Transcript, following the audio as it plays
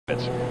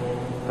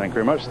Thank you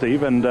very much,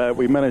 Steve. And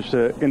we managed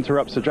to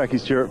interrupt Sir Jackie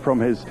Stewart from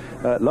his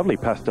lovely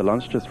pasta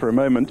lunch just for a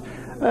moment.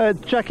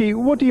 Jackie,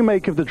 what do you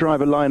make of the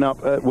driver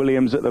lineup at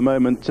Williams at the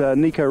moment?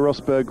 Nico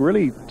Rosberg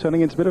really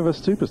turning into a bit of a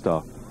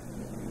superstar.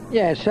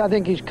 Yes, I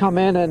think he's come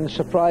in and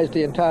surprised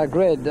the entire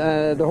grid.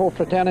 The whole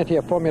fraternity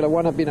of Formula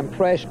One have been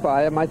impressed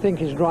by him. I think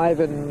his drive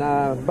in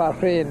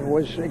Bahrain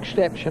was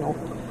exceptional.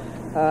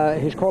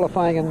 His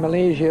qualifying in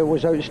Malaysia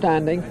was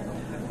outstanding.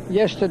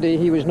 Yesterday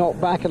he was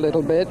knocked back a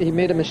little bit. He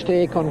made a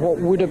mistake on what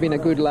would have been a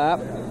good lap,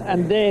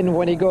 and then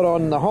when he got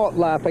on the hot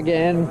lap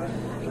again,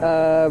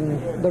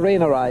 the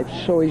rain arrived,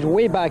 so he's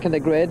way back in the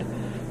grid.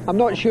 I'm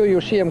not sure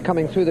you'll see him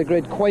coming through the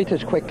grid quite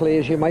as quickly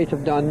as you might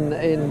have done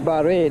in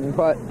Bahrain,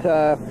 but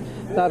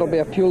that'll be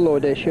a fuel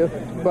load issue.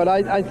 But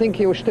I think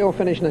he'll still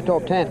finish in the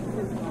top 10.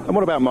 And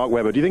what about Mark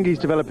Webber? Do you think he's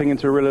developing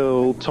into a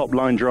real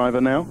top-line driver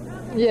now?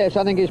 Yes,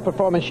 I think his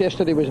performance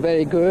yesterday was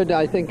very good.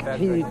 I think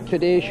he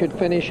today should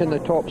finish in the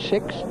top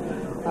 6.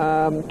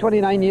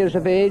 29 years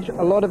of age,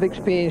 a lot of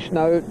experience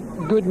now,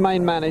 good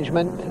mind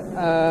management.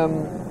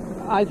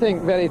 I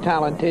think very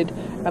talented,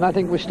 and I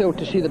think we're still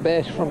to see the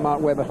best from Mark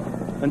Webber.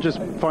 And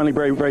just finally,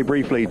 very, very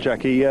briefly,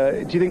 Jackie,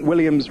 do you think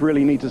Williams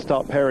really need to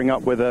start pairing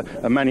up with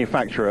a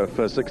manufacturer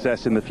for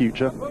success in the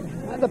future?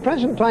 At the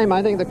present time,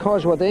 I think the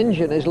Cosworth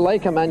engine is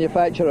like a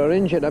manufacturer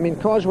engine. I mean,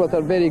 Cosworth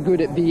are very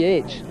good at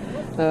V8s.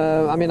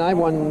 I mean, I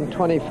won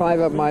 25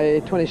 of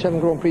my 27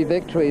 Grand Prix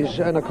victories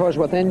in a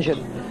Cosworth engine.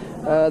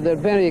 They're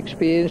very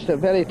experienced, they're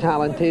very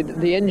talented.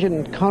 The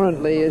engine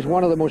currently is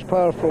one of the most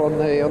powerful on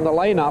the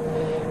lineup.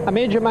 A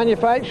major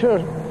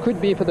manufacturer could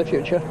be for the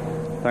future.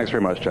 Thanks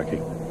very much, Jackie.